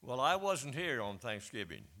Well, I wasn't here on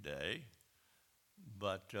Thanksgiving Day,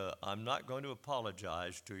 but I'm not going to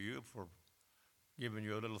apologize to you for giving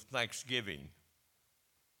you a little Thanksgiving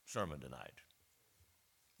sermon tonight.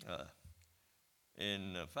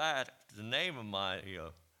 In fact, the name of my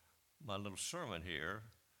little sermon here,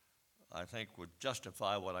 I think, would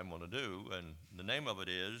justify what I'm going to do, and the name of it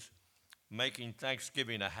is Making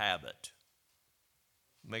Thanksgiving a Habit.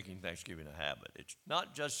 Making Thanksgiving a habit. It's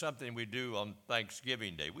not just something we do on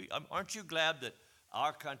Thanksgiving Day. Aren't you glad that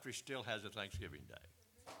our country still has a Thanksgiving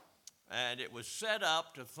Day? And it was set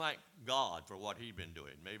up to thank God for what he'd been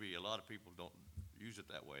doing. Maybe a lot of people don't use it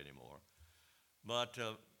that way anymore. But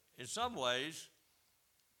in some ways,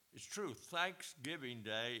 it's true. Thanksgiving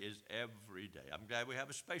Day is every day. I'm glad we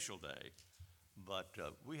have a special day, but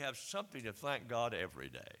we have something to thank God every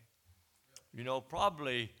day. You know,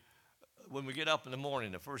 probably when we get up in the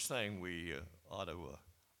morning, the first thing we ought to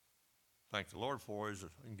thank the Lord for is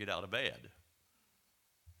get out of bed.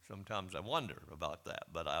 Sometimes I wonder about that,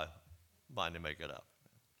 but I find to make it up.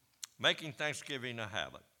 Making Thanksgiving a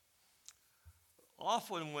habit.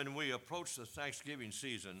 Often when we approach the Thanksgiving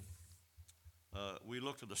season, we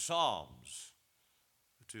look to the Psalms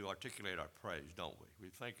to articulate our praise, don't we? We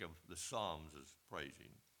think of the Psalms as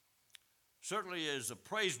praising. Certainly is the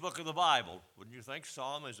praise book of the Bible. Wouldn't you think?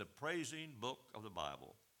 Psalm is a praising book of the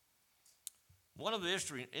Bible. One of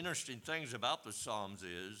the interesting things about the Psalms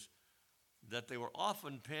is that they were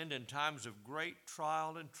often penned in times of great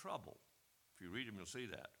trial and trouble. If you read them, you'll see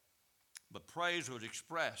that. But praise was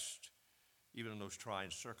expressed even in those trying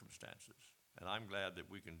circumstances. And I'm glad that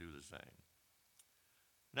we can do the same.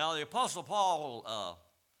 Now, the Apostle Paul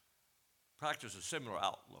practiced a similar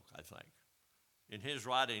outlook, I think. In his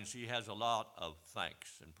writings, he has a lot of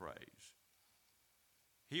thanks and praise.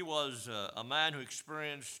 He was a man who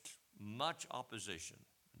experienced much opposition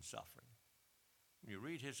and suffering. When you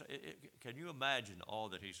read his, can you imagine all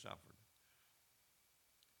that he suffered?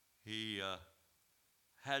 He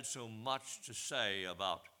had so much to say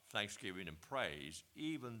about thanksgiving and praise,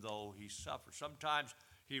 even though he suffered. Sometimes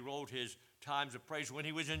he wrote his times of praise when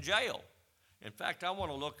he was in jail. In fact, I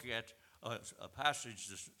want to look at a passage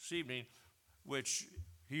this evening which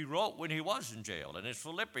he wrote when he was in jail, and it's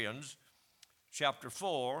Philippians chapter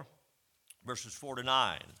 4, verses 4 to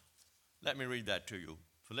 9. Let me read that to you.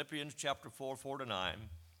 Philippians chapter 4, 4 to 9.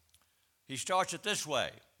 He starts it this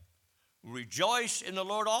way: rejoice in the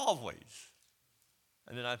Lord always.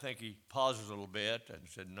 And then I think he pauses a little bit and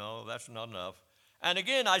said, no, that's not enough. And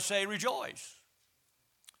again, I say rejoice.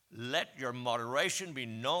 Let your moderation be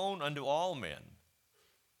known unto all men.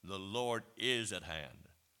 The Lord is at hand.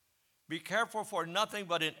 Be careful for nothing,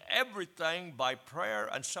 but in everything by prayer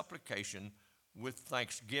and supplication with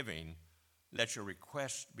thanksgiving, let your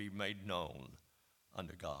requests be made known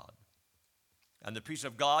unto God. And the peace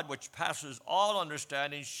of God, which passes all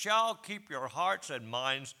understanding, shall keep your hearts and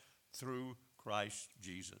minds through Christ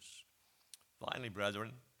Jesus. Finally,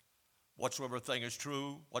 brethren, whatsoever thing is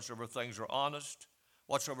true, whatsoever things are honest,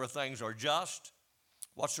 whatsoever things are just,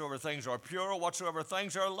 whatsoever things are pure, whatsoever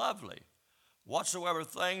things are lovely, whatsoever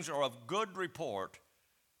things are of good report,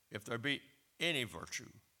 if there be any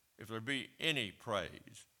virtue, if there be any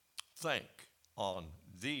praise, think on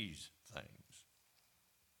these things.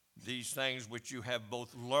 These things which you have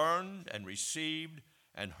both learned and received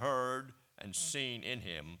and heard and seen in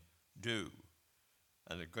him, do.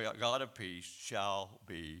 And the God of peace shall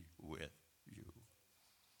be with you.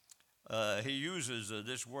 He uses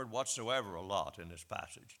this word whatsoever a lot in this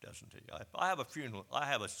passage, doesn't he? I have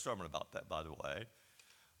a sermon about that, by the way.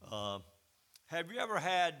 Have you ever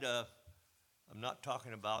had, I'm not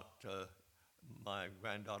talking about my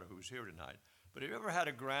granddaughter who's here tonight, but have you ever had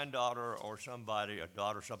a granddaughter or somebody, a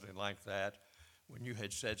daughter, something like that, when you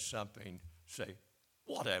had said something, say,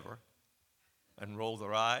 whatever, and roll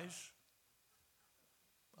their eyes?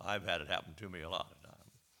 I've had it happen to me a lot of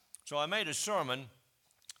times. So I made a sermon,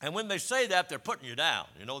 and when they say that, they're putting you down.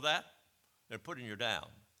 You know that? They're putting you down.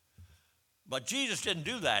 But Jesus didn't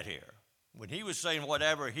do that here. When he was saying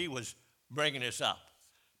whatever, he was bringing us up,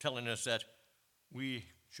 telling us that we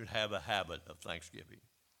should have a habit of thanksgiving.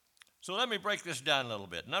 So let me break this down a little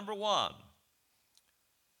bit. Number one,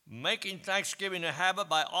 making thanksgiving a habit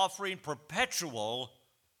by offering perpetual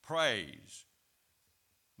praise.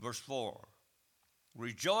 Verse 4,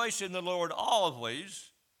 rejoice in the Lord always,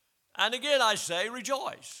 and again I say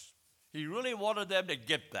rejoice. He really wanted them to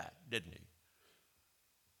get that, didn't he?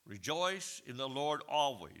 Rejoice in the Lord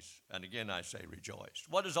always, and again I say rejoice.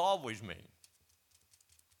 What does always mean?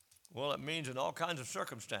 Well, it means in all kinds of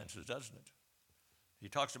circumstances, doesn't it? He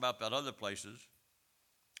talks about that other places.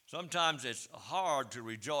 Sometimes it's hard to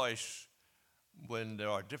rejoice when there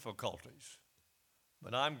are difficulties.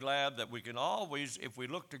 But I'm glad that we can always, if we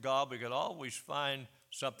look to God, we can always find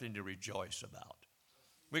something to rejoice about.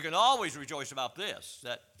 We can always rejoice about this,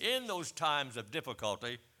 that in those times of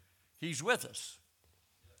difficulty, He's with us.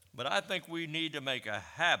 But I think we need to make a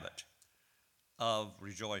habit of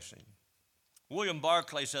rejoicing. William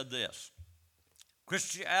Barclay said this: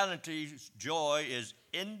 Christianity's joy is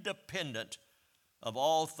independent of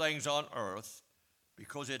all things on earth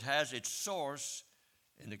because it has its source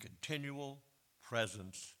in the continual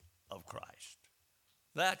presence of Christ.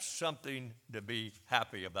 That's something to be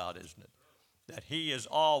happy about, isn't it? That He is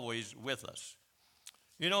always with us.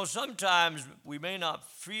 You know, sometimes we may not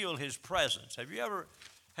feel His presence. Have you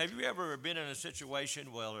ever been in a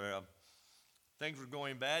situation where things were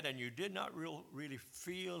going bad and you did not really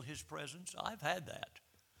feel His presence? I've had that.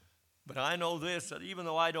 But I know this, that even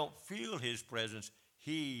though I don't feel His presence,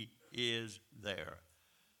 He is there.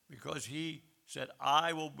 Because He said,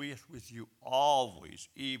 I will be with you always,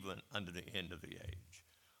 even unto the end of the age.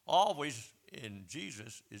 Always in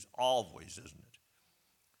Jesus is always, isn't it?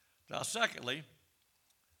 Now, secondly,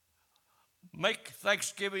 make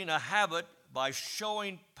thanksgiving a habit by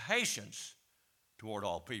showing patience toward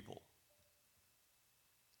all people.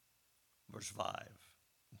 Verse 5,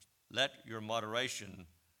 let your moderation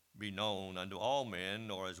be known unto all men,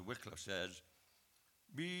 or as Wycliffe says,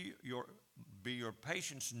 be your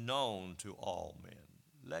patience known to all men.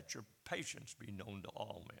 Let your patience be known to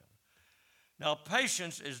all men. Now,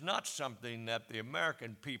 patience is not something that the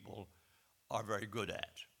American people are very good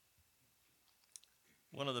at.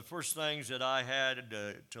 One of the first things that I had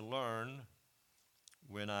to learn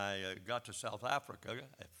when I got to South Africa,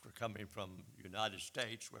 after coming from the United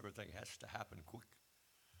States, where everything has to happen quick.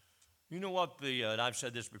 You know what and I've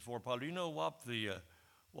said this before, Paul, do you know what the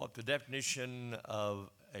definition of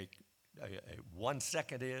a 1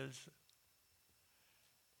 second is?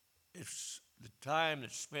 It's the time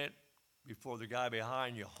that's spent before the guy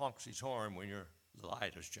behind you honks his horn when the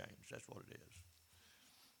light has changed. That's what it is.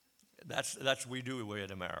 That's we do away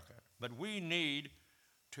in America. But we need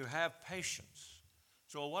to have patience.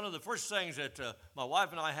 So one of the first things that my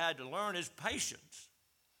wife and I had to learn is patience.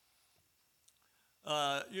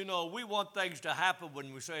 You know, we want things to happen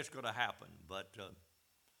when we say it's going to happen, but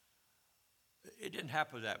it didn't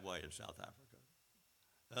happen that way in South Africa.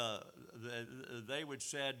 They would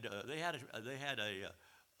said they had a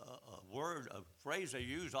word, a phrase they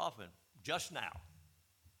used often: just now.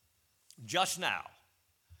 Just now,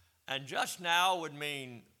 and just now would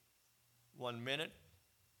mean 1 minute,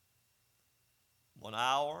 1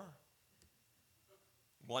 hour,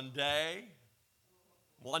 1 day,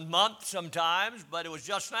 1 month sometimes, but it was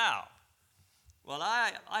just now. Well,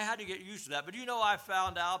 I had to get used to that. But you know, I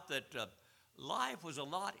found out that life was a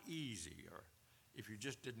lot easier if you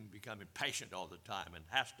just didn't become impatient all the time and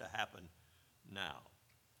has to happen now.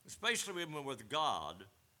 Especially when with God,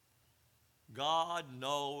 God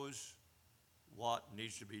knows what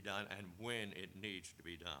needs to be done and when it needs to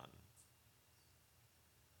be done.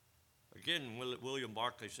 Again, William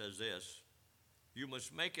Barclay says this: you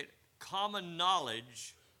must make it common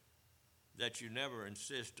knowledge that you never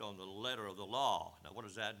insist on the letter of the law. Now, what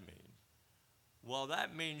does that mean? Well,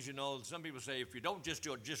 that means, you know, some people say, if you don't just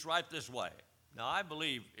do it, just right this way. Now, I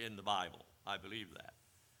believe in the Bible. I believe that.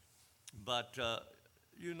 But,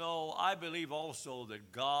 you know, I believe also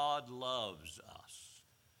that God loves us.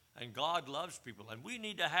 And God loves people. And we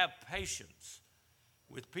need to have patience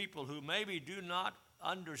with people who maybe do not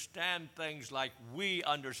understand things like we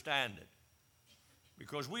understand it.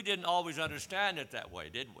 Because we didn't always understand it that way,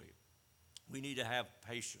 did we? We need to have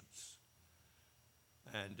patience.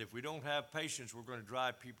 And if we don't have patience, we're going to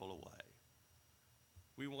drive people away.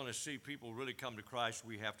 We want to see people really come to Christ,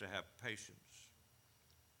 we have to have patience.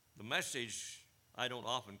 The message, I don't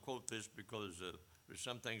often quote this because there's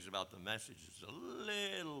some things about the message that's a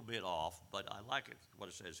little bit off, but I like it, what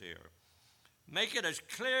it says here. Make it as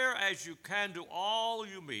clear as you can to all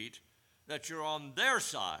you meet that you're on their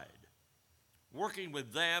side, working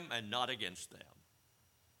with them and not against them.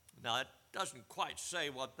 Now, it doesn't quite say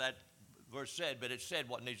what that verse said, but it said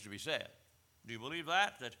what needs to be said. Do you believe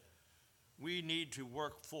that? That we need to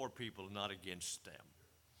work for people, not against them.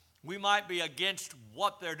 We might be against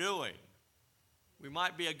what they're doing. We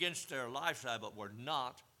might be against their lifestyle, but we're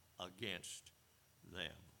not against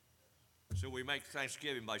them. So we make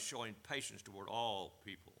thanksgiving by showing patience toward all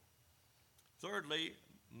people. Thirdly,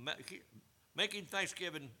 making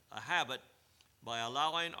thanksgiving a habit by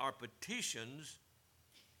allowing our petitions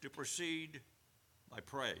to proceed by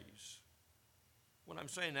praise. When I'm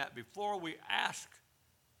saying that, before we ask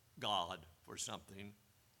God for something,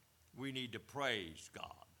 we need to praise God.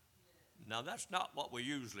 Now, that's not what we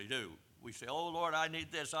usually do. We say, oh, Lord, I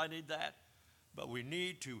need this, I need that. But we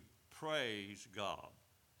need to praise God.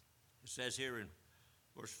 It says here in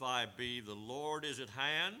verse 5b, the Lord is at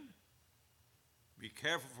hand. Be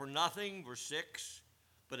careful for nothing, verse 6.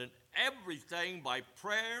 But in everything by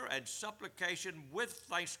prayer and supplication with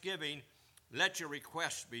thanksgiving, let your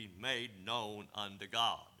requests be made known unto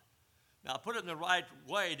God. Now, I put it in the right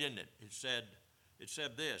way, didn't it? It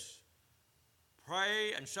said this.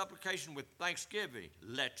 Pray and supplication with thanksgiving,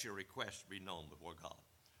 let your requests be known before God.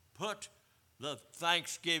 Put the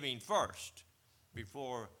thanksgiving first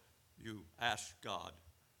before you ask God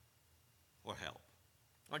for help.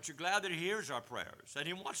 Aren't you glad that He hears our prayers, that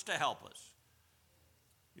He wants to help us?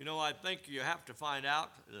 You know, I think you have to find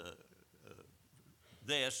out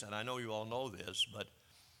this, and I know you all know this, but,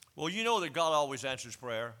 well, you know that God always answers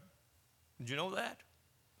prayer. Did you know that?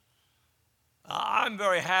 I'm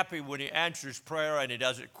very happy when He answers prayer and He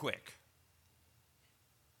does it quick.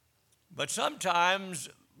 But sometimes,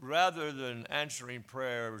 rather than answering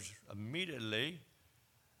prayers immediately,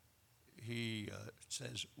 He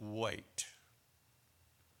says, wait.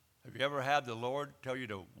 Have you ever had the Lord tell you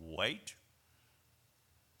to wait?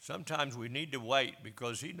 Sometimes we need to wait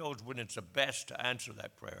because He knows when it's the best to answer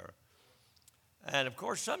that prayer. And of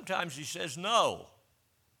course, sometimes He says no.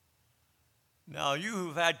 Now, you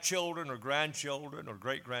who've had children or grandchildren or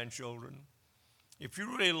great-grandchildren, if you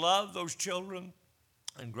really love those children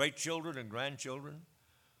and great-children and grandchildren,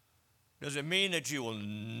 does it mean that you will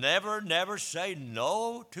never say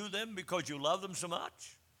no to them because you love them so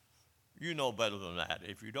much? You know better than that.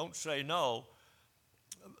 If you don't say no,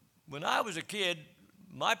 when I was a kid,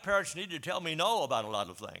 my parents needed to tell me no about a lot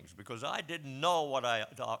of things because I didn't know what I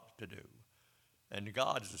ought to do. And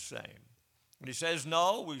God's the same. When He says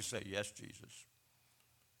no, we say, yes, Jesus,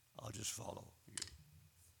 I'll just follow you.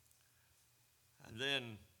 And then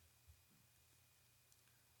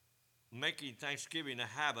making thanksgiving a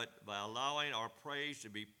habit by allowing our praise to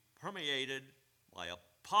be permeated by a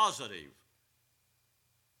positive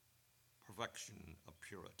perfection of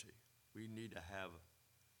purity. We need to have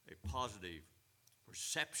a positive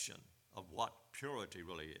perception of what purity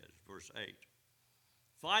really is. Verse 8.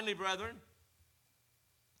 Finally, brethren,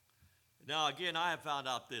 now again, I have found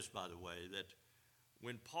out this, by the way, that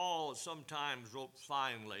when Paul sometimes wrote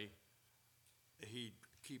finally, he'd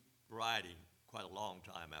keep writing quite a long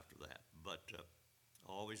time after that. But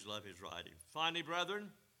I always love his writing. Finally, brethren,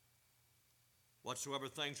 whatsoever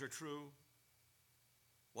things are true,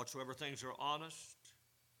 whatsoever things are honest,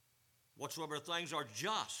 whatsoever things are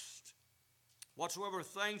just, whatsoever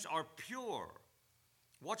things are pure,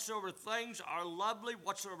 whatsoever things are lovely,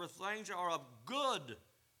 whatsoever things are of good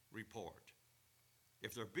report.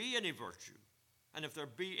 If there be any virtue, and if there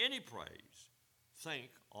be any praise, think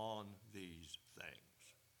on these things.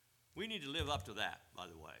 We need to live up to that, by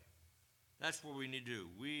the way. That's what we need to do.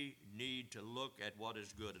 We need to look at what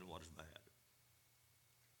is good and what is bad.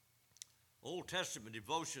 Old Testament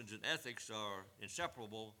devotions and ethics are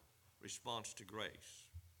inseparable response to grace.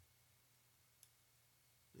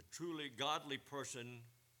 The truly godly person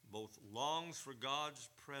both longs for God's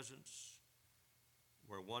presence,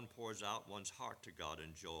 where one pours out one's heart to God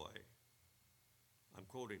in joy. I'm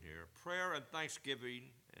quoting here, prayer and thanksgiving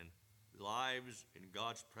and lives in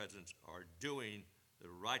God's presence are doing the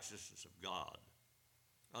righteousness of God.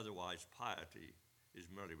 Otherwise, piety is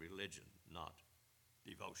merely religion, not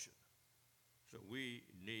devotion. So we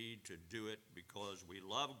need to do it because we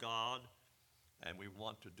love God and we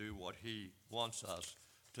want to do what He wants us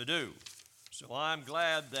to do. So I'm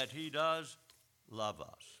glad that He does love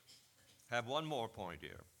us. Have one more point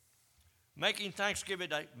here. Making Thanksgiving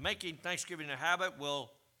a habit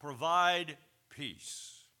will provide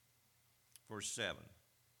peace. Verse 7.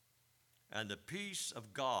 And the peace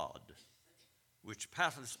of God, which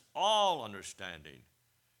passeth all understanding,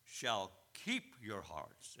 shall keep your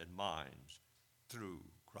hearts and minds through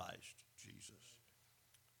Christ Jesus.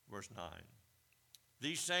 Verse 9.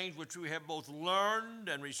 These things which we have both learned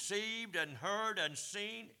and received and heard and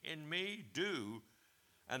seen in me do,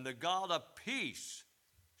 and the God of peace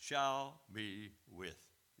shall be with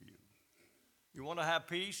you. You want to have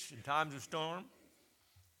peace in times of storm?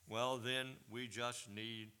 Well, then we just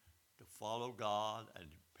need to follow God and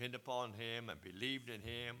depend upon Him and believe in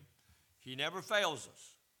Him. He never fails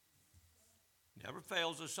us. Never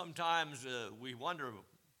fails us. Sometimes we wonder,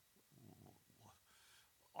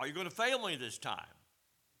 are you going to fail me this time?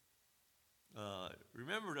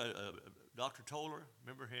 Remember Dr. Toller?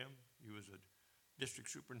 Remember him? He was a district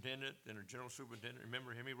superintendent and a general superintendent.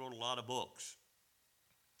 Remember him? He wrote a lot of books.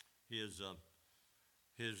 His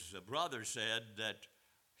brother said that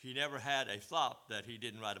he never had a thought that he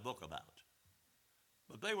didn't write a book about.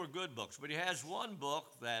 But they were good books. But he has one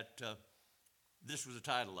book that this was the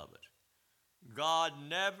title of it. God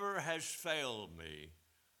never has failed me,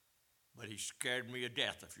 but he scared me to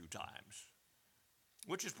death a few times,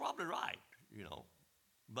 which is probably right, you know.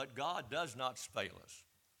 But God does not fail us.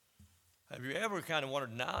 Have you ever kind of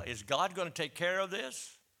wondered now, is God going to take care of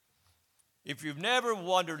this? If you've never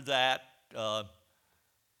wondered that,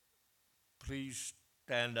 please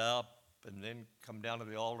stand up and then come down to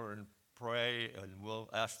the altar and pray, and we'll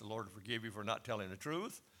ask the Lord to forgive you for not telling the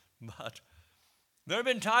truth. But there have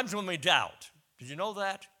been times when we doubt. Did you know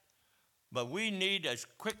that? But we need as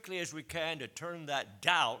quickly as we can to turn that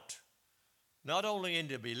doubt not only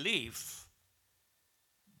into belief,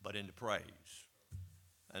 but into praise.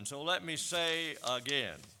 And so let me say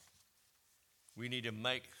again, we need to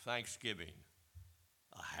make Thanksgiving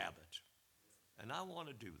a habit. And I want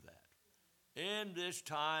to do that. In this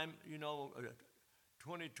time, you know,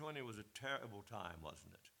 2020 was a terrible time,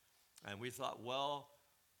 wasn't it? And we thought, well,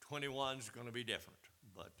 21's going to be different,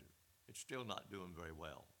 but it's still not doing very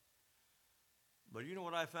well. But you know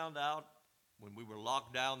what I found out when we were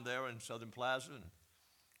locked down there in Southern Plaza and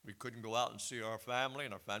we couldn't go out and see our family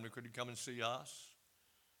and our family couldn't come and see us?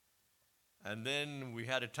 And then we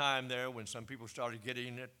had a time there when some people started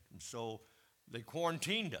getting it, and so they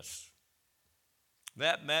quarantined us.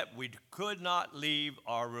 That meant we could not leave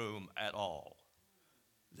our room at all.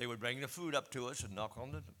 They would bring the food up to us and knock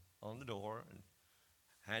on the door and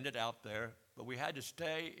hand it out there, but we had to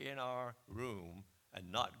stay in our room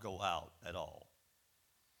and not go out at all.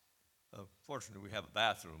 Fortunately, we have a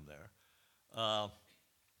bathroom there.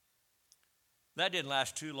 That didn't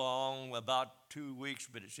last too long, about 2 weeks,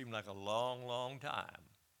 but it seemed like a long, long time.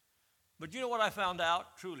 But you know what I found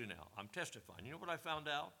out? Truly now, I'm testifying. You know what I found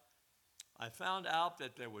out? I found out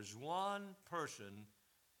that there was one person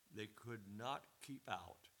they could not keep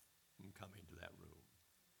out from coming to that room,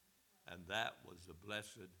 and that was the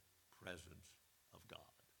blessed presence of God.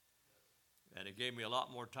 And it gave me a lot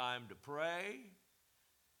more time to pray,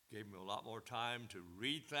 gave me a lot more time to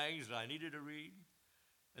read things that I needed to read.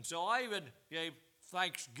 And so I even gave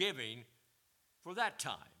thanksgiving for that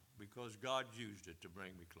time because God used it to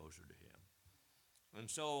bring me closer to him. And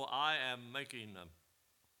so I am making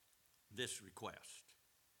this request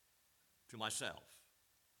to myself.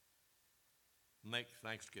 Make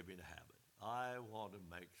Thanksgiving a habit. I want to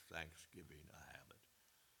make Thanksgiving a habit.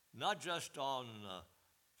 Not just on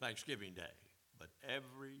Thanksgiving Day, but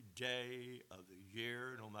every day of the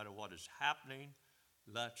year, no matter what is happening,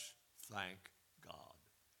 let's thank God.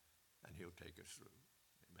 And he'll take us through.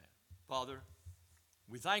 Amen. Father,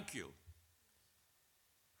 we thank you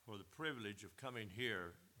for the privilege of coming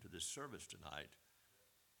here to this service tonight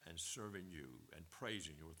and serving you and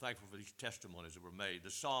praising you. We're thankful for these testimonies that were made, the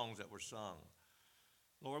songs that were sung.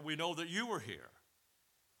 Lord, we know that you were here.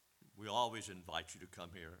 We always invite you to come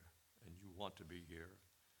here, and you want to be here.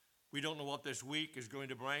 We don't know what this week is going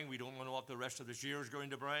to bring. We don't know what the rest of this year is going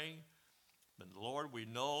to bring. But Lord, we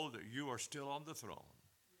know that you are still on the throne.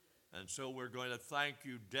 And so we're going to thank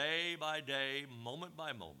you day by day, moment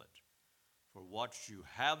by moment, for what you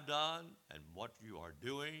have done and what you are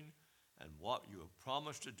doing and what you have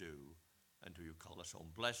promised to do until you call us home.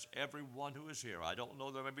 Bless everyone who is here. I don't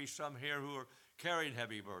know, there may be some here who are carrying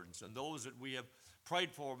heavy burdens, and those that we have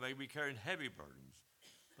prayed for may be carrying heavy burdens.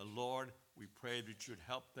 But Lord, we pray that you'd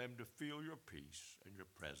help them to feel your peace and your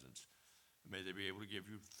presence. And may they be able to give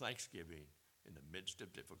you thanksgiving in the midst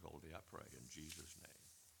of difficulty, I pray, in Jesus' name.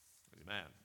 Amen.